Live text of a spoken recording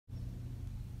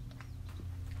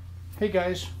Hey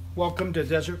guys, welcome to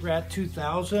Desert Rat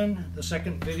 2000, the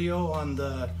second video on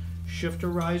the shifter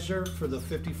riser for the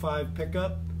 55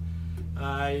 pickup.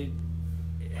 I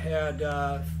had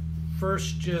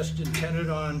first just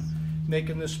intended on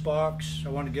making this box. I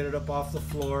want to get it up off the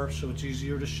floor so it's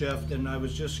easier to shift, and I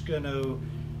was just going to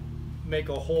make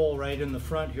a hole right in the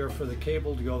front here for the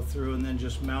cable to go through and then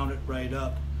just mount it right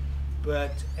up.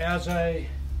 But as I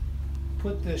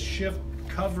put this shift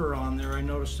cover on there, I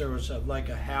noticed there was like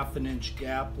a ½ inch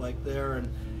gap like there,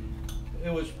 and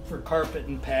it was for carpet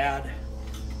and pad,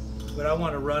 but I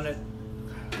want to run it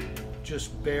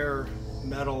just bare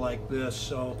metal like this.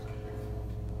 So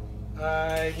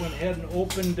I went ahead and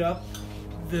opened up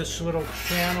this little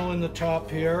channel in the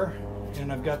top here,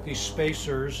 and I've got these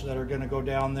spacers that are going to go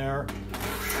down there.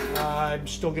 I'm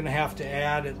still going to have to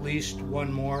add at least one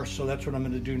more, so that's what I'm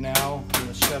going to do now. I'm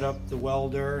going to set up the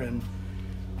welder and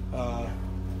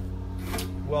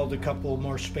weld a couple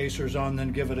more spacers on,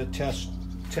 then give it a test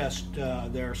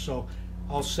there. So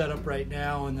I'll set up right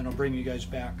now and then I'll bring you guys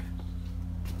back.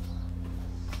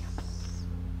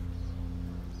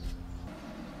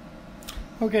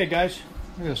 Okay guys,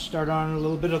 I'm going to start on a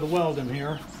little bit of the welding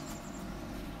here.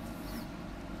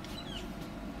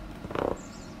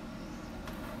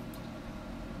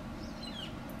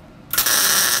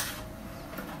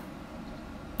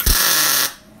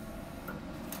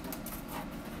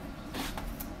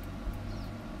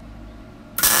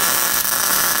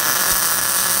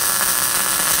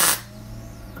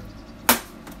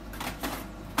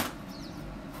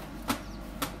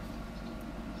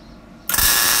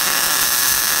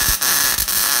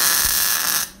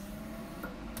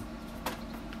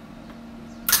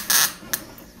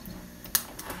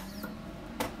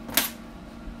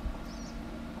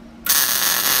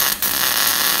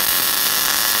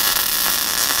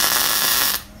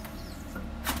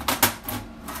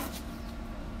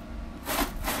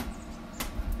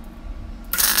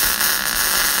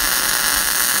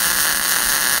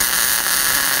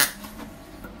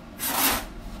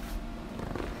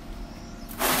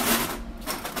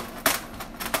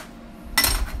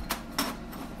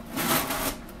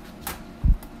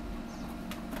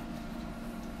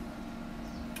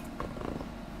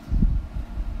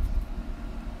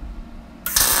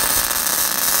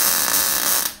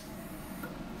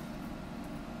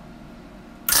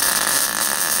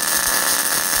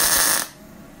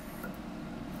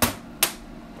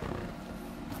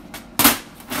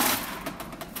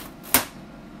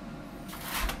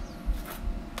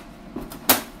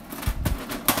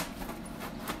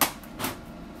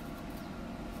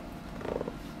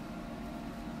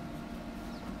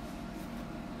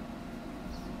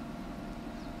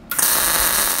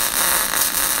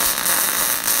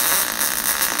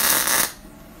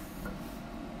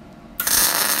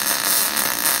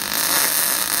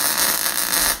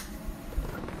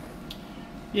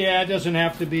 Yeah, it doesn't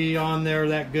have to be on there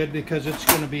that good because it's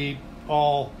going to be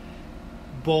all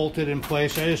bolted in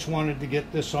place. I just wanted to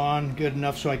get this on good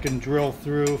enough so I can drill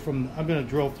through from, I'm going to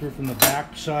drill through from the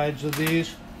back sides of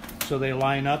these so they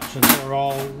line up, since they're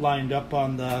all lined up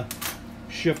on the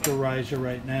shifter riser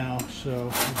right now. So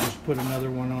I'll just put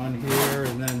another one on here,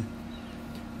 and then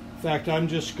in fact I'm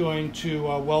just going to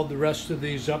weld the rest of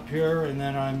these up here, and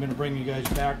then I'm going to bring you guys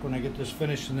back when I get this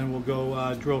finished, and then we'll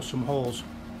go drill some holes.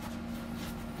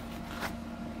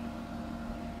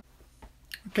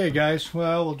 Okay guys,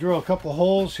 well, we'll drill a couple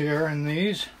holes here in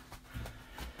these,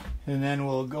 and then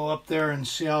we'll go up there and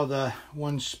see how the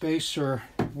one spacer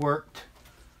worked.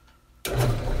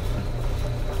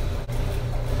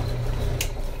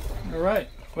 Alright,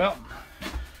 well,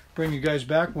 bring you guys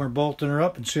back when we're bolting her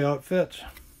up and see how it fits.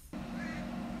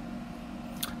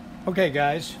 Okay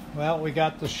guys, well, we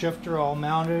got the shifter all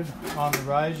mounted on the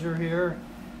riser here,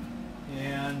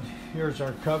 and here's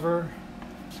our cover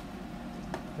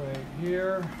right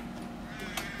here,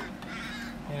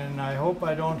 and I hope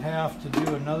I don't have to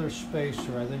do another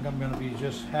spacer. I think I'm going to be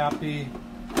just happy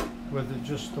with it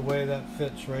just the way that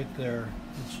fits right there.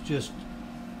 It's just,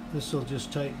 this will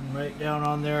just tighten right down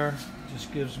on there. It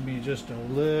just gives me just a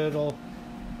little,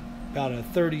 about a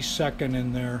 32nd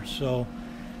in there, so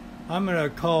I'm going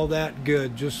to call that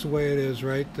good just the way it is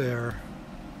right there.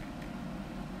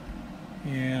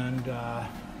 And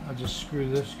I'll just screw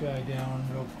this guy down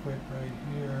real quick right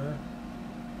here.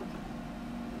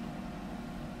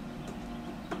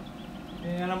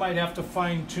 And I might have to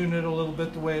fine tune it a little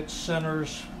bit the way it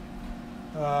centers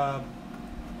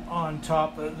on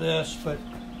top of this, but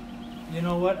you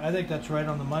know what? I think that's right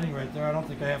on the money right there. I don't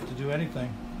think I have to do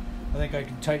anything. I think I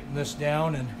can tighten this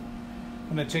down, and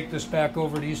I'm going to take this back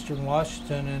over to Eastern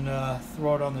Washington and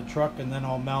throw it on the truck, and then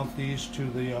I'll mount these to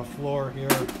the floor here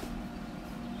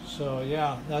So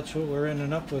yeah, that's what we're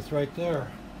ending up with right there.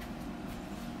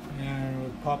 And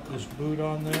we'll pop this boot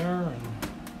on there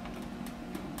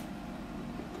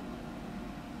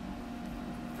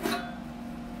and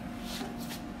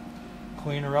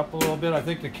clean her up a little bit. I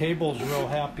think the cable's real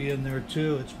happy in there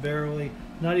too. It's barely,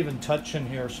 not even touching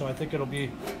here, so I think it'll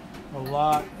be a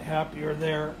lot happier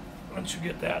there once you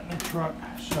get that in the truck.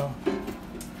 So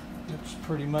that's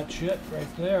pretty much it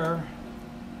right there.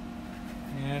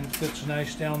 And it fits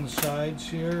nice down the sides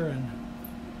here, and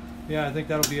yeah, I think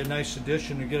that'll be a nice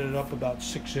addition to get it up about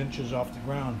 6 inches off the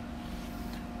ground.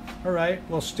 All right,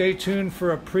 well, stay tuned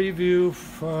for a preview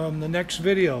from the next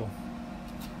video.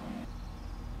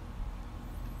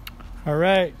 All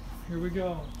right, here we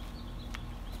go.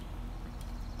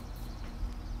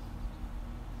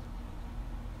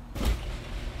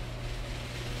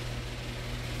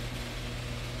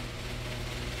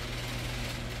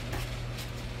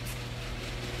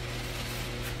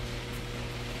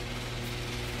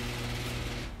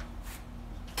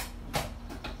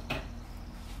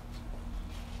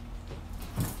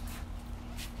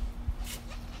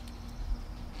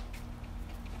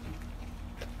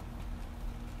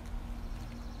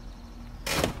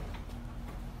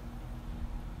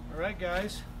 Alright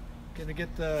guys, gonna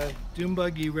get the dune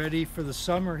buggy ready for the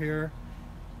summer here.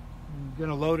 I'm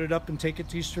gonna load it up and take it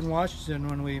to Eastern Washington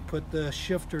when we put the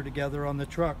shifter together on the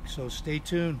truck. So stay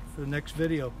tuned for the next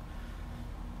video.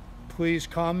 Please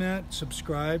comment,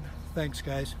 subscribe. Thanks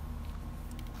guys.